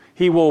you.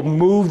 He will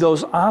move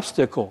those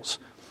obstacles.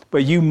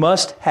 But you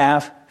must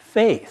have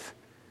faith.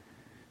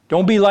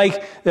 Don't be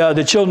like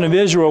the children of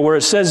Israel, where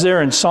it says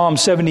there in Psalm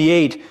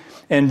 78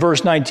 and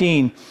verse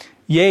 19,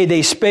 yea,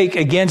 they spake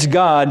against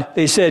God.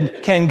 They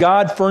said, can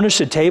God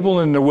furnish a table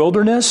in the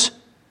wilderness?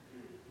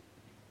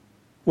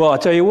 Well, I'll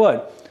tell you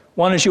what.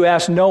 Why don't you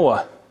ask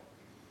Noah?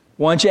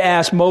 Why don't you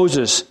ask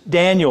Moses,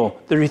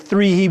 Daniel, the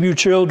 3 Hebrew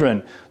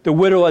children, the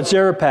widow at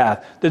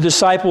Zarephath, the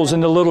disciples in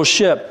the little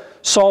ship,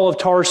 Saul of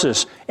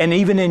Tarsus, and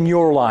even in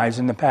your lives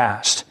in the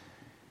past.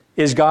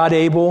 Is God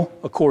able?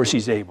 Of course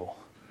He's able.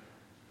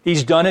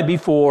 He's done it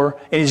before,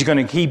 and He's going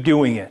to keep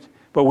doing it.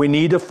 But we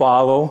need to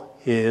follow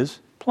His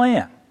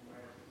plan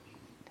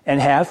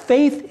and have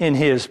faith in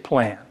His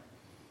plan.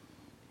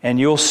 And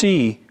you'll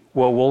see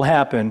what will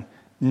happen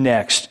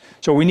next.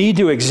 So we need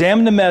to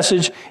examine the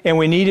message, and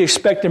we need to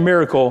expect a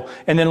miracle.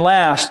 And then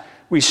last,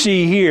 we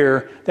see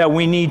here that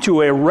we need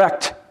to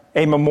erect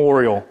a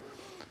memorial.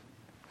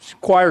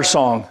 Choir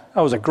song.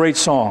 That was a great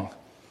song.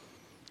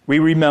 We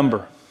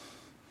remember.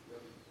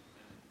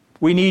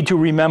 We need to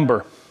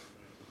remember.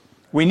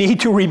 We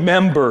need to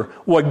remember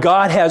what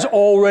God has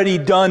already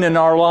done in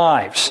our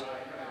lives.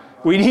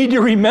 We need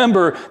to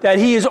remember that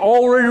He has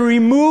already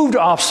removed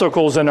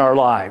obstacles in our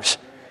lives.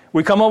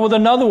 We come up with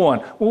another one.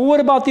 Well, what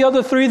about the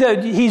other 3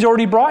 that He's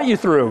already brought you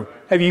through?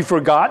 Have you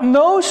forgotten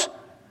those?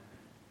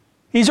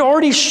 He's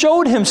already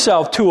showed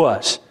Himself to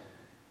us.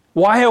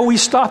 Why are we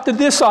stopped at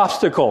this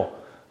obstacle?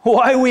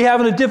 Why are we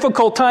having a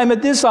difficult time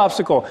at this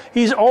obstacle?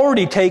 He's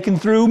already taken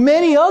through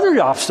many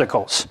other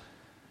obstacles.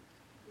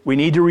 We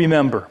need to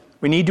remember.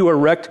 We need to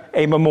erect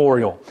a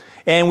memorial.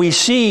 And we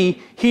see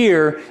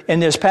here in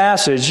this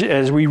passage,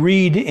 as we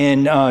read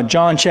in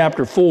John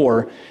chapter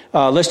 4,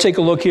 let's take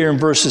a look here in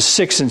verses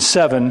 6 and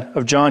 7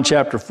 of John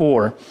chapter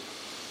 4.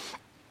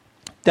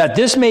 That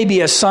this may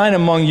be a sign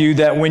among you,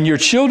 that when your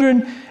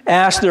children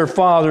ask their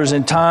fathers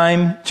in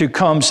time to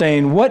come,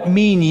 saying, what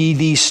mean ye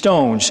these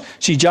stones?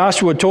 See,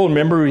 Joshua told,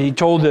 remember, he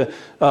told the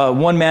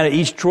one man of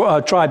each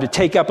tribe to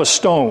take up a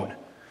stone.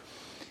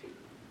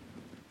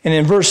 And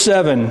in verse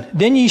 7,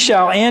 then ye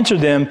shall answer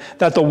them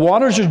that the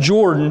waters of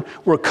Jordan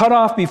were cut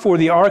off before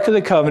the ark of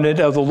the covenant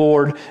of the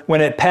Lord.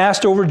 When it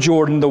passed over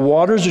Jordan, the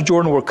waters of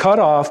Jordan were cut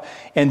off,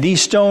 and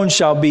these stones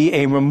shall be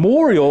a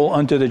memorial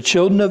unto the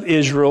children of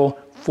Israel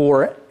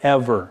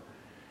forever.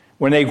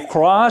 When they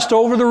crossed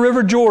over the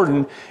river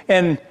Jordan,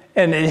 and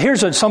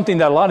here's something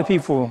that a lot of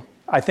people,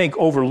 I think,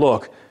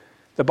 overlook.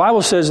 The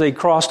Bible says they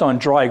crossed on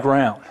dry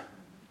ground.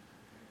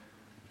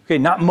 Okay,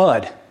 not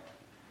mud.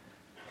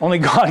 Only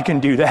God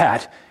can do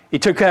that. He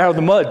took care of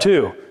the mud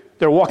too.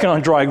 They're walking on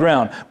dry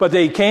ground. But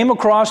they came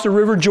across the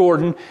river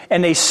Jordan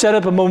and they set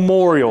up a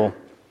memorial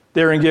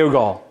there in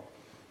Gilgal.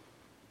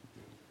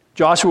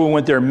 Joshua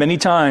went there many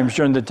times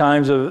during the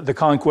times of the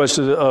conquest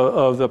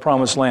of the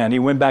Promised Land. He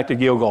went back to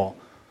Gilgal.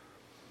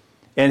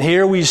 And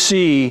here we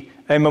see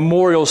a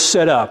memorial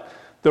set up.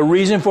 The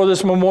reason for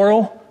this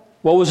memorial,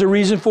 what was the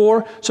reason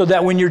for? So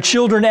that when your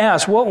children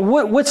ask,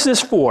 what's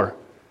this for?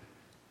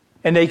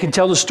 And they can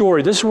tell the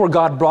story. This is where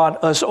God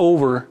brought us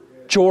over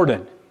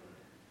Jordan.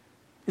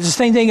 It's the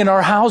same thing in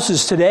our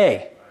houses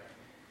today.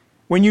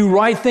 When you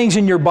write things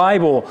in your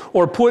Bible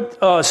or put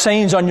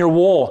sayings on your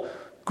wall,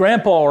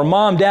 Grandpa or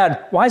Mom,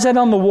 Dad, why is that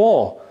on the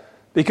wall?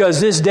 Because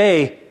this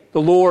day,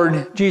 the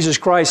Lord Jesus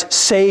Christ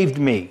saved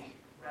me.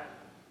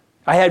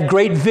 I had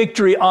great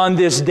victory on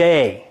this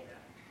day.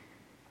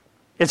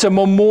 It's a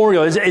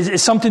memorial.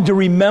 It's something to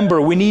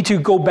remember. We need to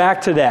go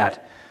back to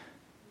that.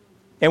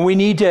 And we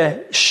need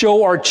to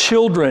show our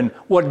children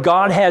what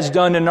God has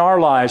done in our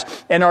lives,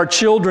 and our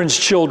children's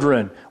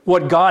children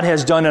what God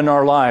has done in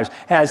our lives,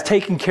 has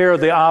taken care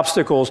of the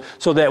obstacles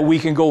so that we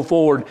can go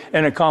forward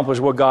and accomplish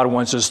what God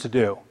wants us to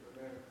do.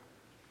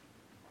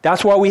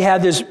 That's why we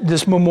had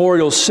this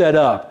memorial set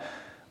up.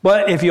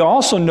 But if you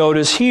also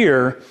notice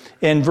here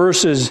in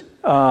verses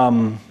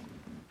 9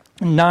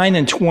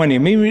 and 20,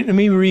 let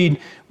me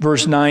read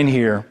verse 9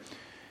 here.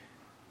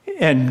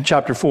 In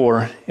chapter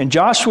 4, and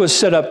Joshua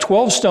set up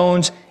 12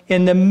 stones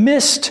in the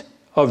midst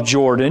of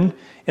Jordan,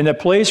 in the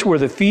place where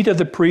the feet of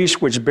the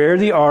priests which bear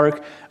the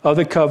ark of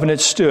the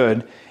covenant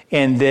stood,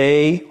 and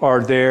they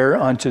are there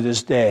unto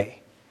this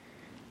day.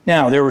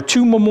 Now, there were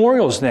 2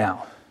 memorials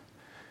now.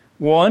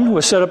 One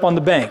was set up on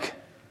the bank,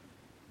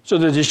 so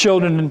that the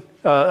children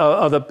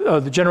of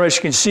the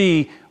generation can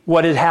see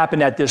what had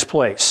happened at this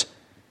place.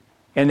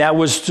 And that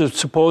was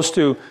supposed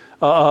to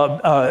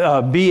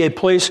be a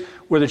place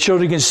where the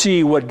children can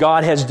see what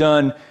God has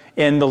done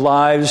in the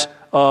lives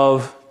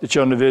of the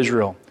children of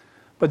Israel.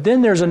 But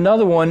then there's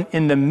another one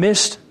in the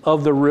midst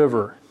of the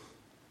river.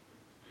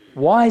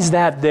 Why is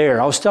that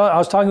there? I was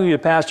talking to the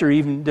pastor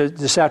even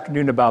this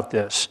afternoon about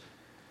this.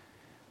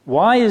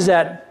 Why is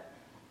that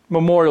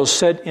memorial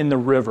set in the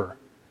river?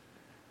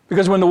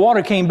 Because when the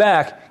water came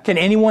back, can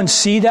anyone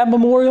see that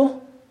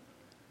memorial?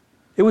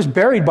 It was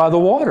buried by the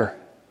water.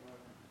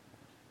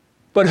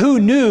 But who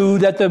knew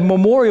that the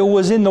memorial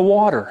was in the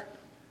water?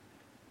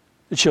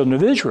 The children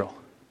of Israel.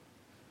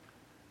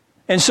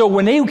 And so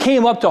when they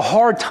came up to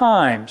hard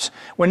times,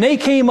 when they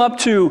came up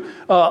to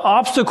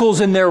obstacles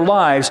in their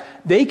lives,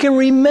 they can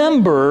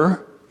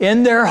remember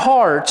in their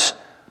hearts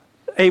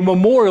a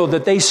memorial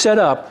that they set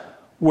up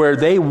where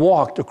they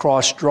walked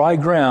across dry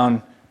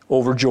ground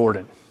over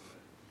Jordan.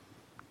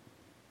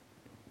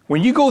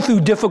 When you go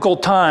through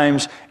difficult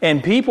times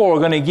and people are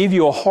going to give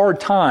you a hard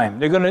time,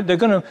 they're going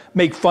to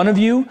make fun of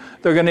you,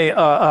 they're going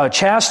to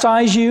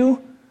chastise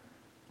you,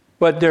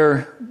 but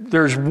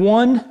there's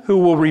one who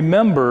will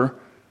remember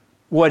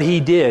what he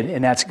did,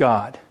 and that's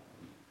God.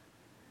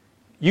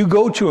 You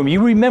go to him,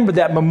 you remember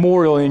that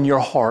memorial in your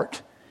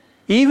heart.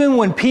 Even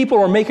when people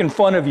are making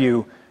fun of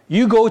you,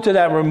 you go to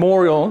that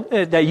memorial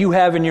that you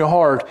have in your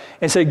heart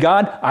and say,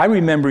 God, I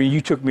remember you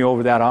took me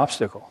over that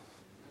obstacle.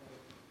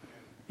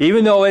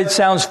 Even though it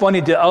sounds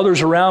funny to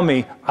others around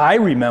me, I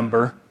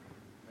remember.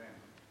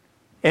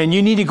 And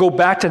you need to go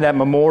back to that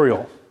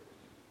memorial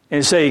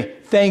and say,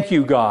 thank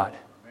you, God.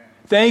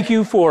 Thank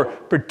you for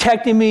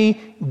protecting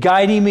me,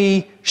 guiding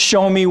me,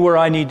 showing me where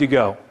I need to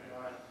go.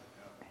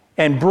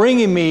 And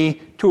bringing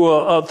me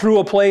to through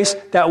a place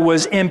that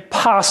was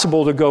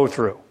impossible to go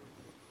through.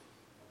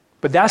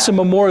 But that's a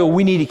memorial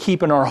we need to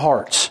keep in our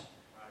hearts.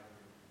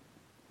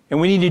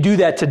 And we need to do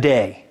that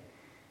today.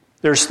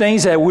 There's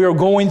things that we are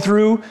going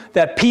through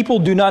that people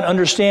do not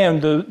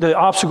understand, the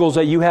obstacles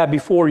that you have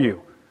before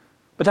you.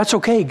 But that's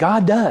okay.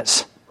 God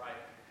does.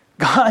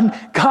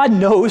 God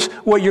knows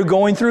what you're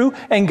going through.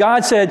 And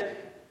God said,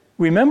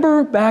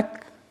 remember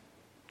back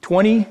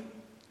 20,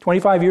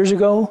 25 years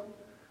ago,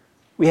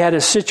 we had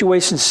a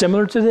situation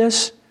similar to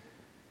this,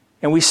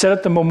 and we set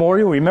up the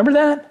memorial. Remember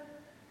that?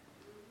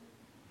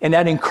 And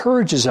that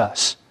encourages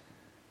us.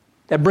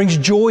 That brings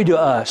joy to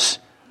us,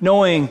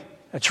 knowing,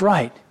 that's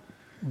right,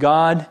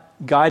 God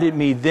guided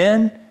me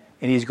then,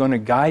 and he's going to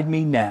guide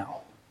me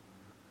now.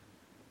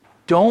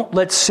 Don't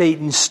let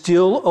Satan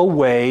steal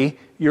away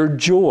your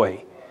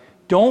joy.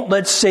 Don't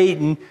let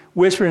Satan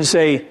whisper and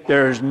say,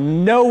 there's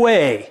no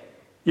way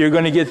you're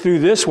going to get through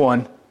this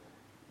one.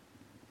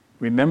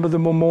 Remember the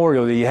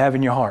memorial that you have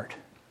in your heart.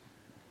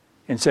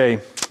 And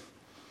say,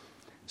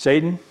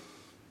 Satan,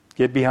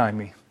 get behind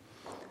me.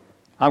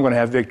 I'm going to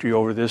have victory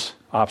over this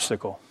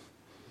obstacle.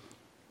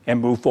 And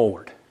move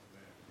forward.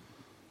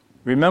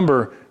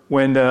 Remember,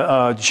 when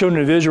the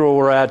children of Israel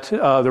were at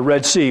the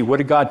Red Sea, what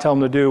did God tell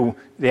them to do?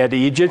 They had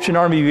the Egyptian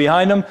army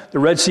behind them, the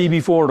Red Sea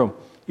before them.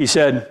 He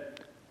said,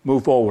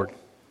 move forward.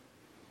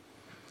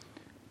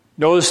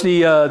 Notice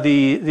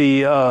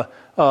the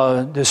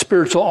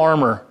spiritual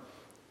armor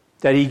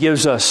that he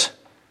gives us.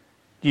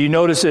 Do you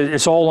notice that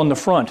it's all on the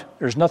front?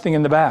 There's nothing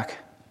in the back.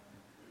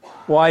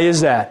 Why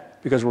is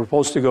that? Because we're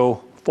supposed to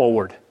go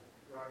forward,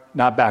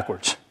 not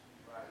backwards.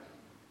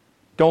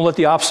 Don't let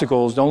the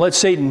obstacles, don't let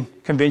Satan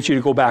convince you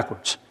to go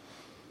backwards.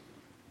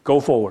 Go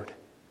forward.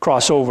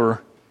 Cross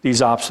over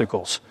these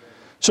obstacles.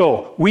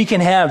 So we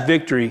can have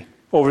victory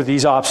over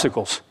these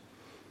obstacles.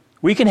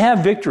 We can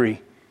have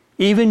victory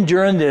even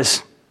during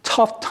this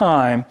tough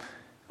time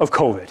of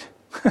COVID.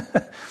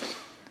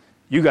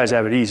 You guys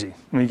have it easy.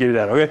 Let me give you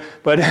that, okay?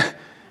 But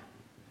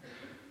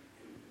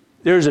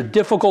there's a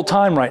difficult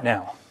time right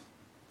now.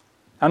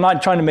 I'm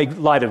not trying to make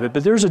light of it,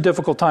 but there's a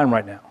difficult time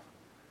right now.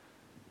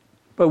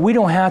 But we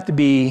don't have to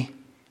be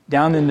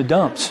down in the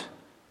dumps.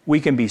 We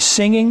can be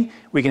singing,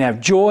 we can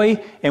have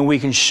joy, and we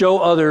can show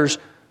others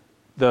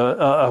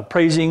the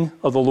praising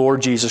of the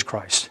Lord Jesus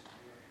Christ.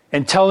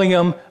 And telling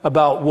them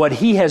about what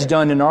he has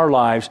done in our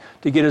lives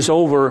to get us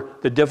over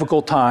the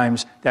difficult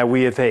times that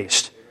we have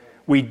faced.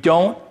 We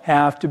don't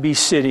have to be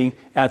sitting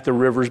at the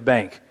river's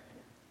bank.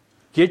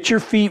 Get your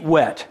feet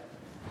wet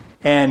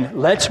and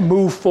let's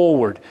move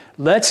forward.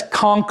 Let's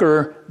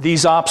conquer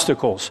these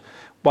obstacles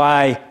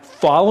by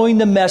following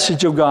the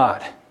message of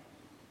God.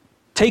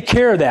 Take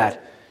care of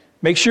that.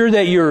 Make sure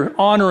that you're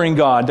honoring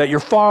God, that you're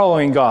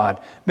following God.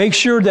 Make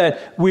sure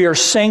that we are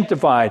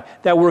sanctified,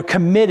 that we're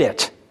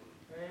committed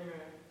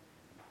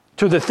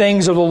to the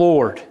things of the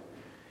Lord.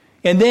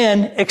 And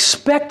then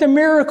expect a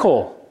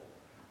miracle.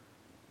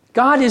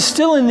 God is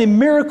still in the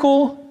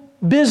miracle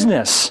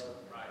business.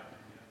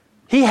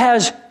 He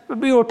has,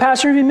 what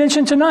Pastor even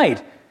mentioned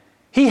tonight,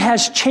 he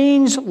has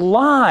changed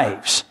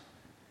lives.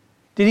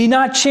 Did he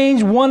not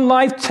change one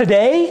life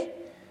today?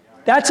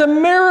 That's a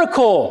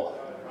miracle.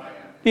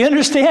 Do you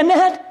understand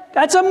that?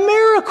 That's a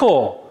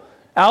miracle.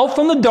 Out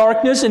from the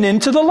darkness and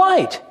into the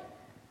light.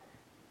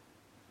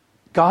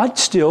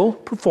 God's still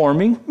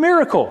performing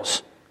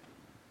miracles.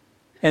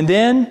 And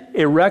then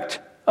erect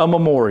a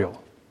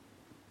memorial.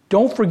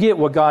 Don't forget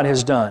what God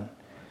has done.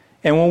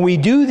 And when we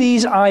do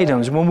these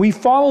items, when we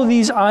follow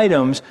these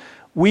items,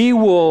 we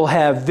will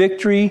have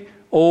victory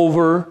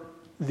over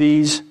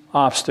these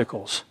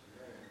obstacles.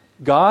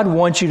 God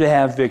wants you to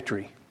have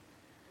victory.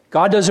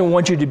 God doesn't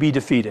want you to be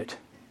defeated.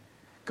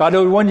 God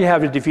doesn't want you to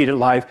have a defeated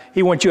life.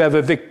 He wants you to have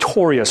a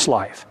victorious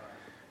life.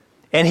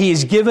 And He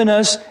has given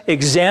us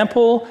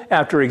example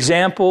after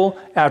example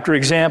after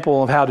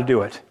example of how to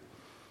do it.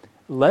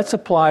 Let's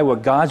apply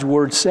what God's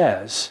Word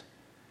says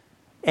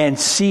and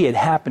see it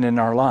happen in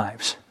our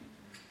lives.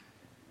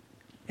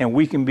 And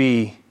we can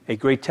be a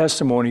great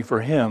testimony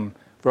for Him,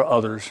 for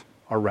others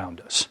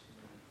around us.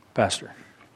 Pastor.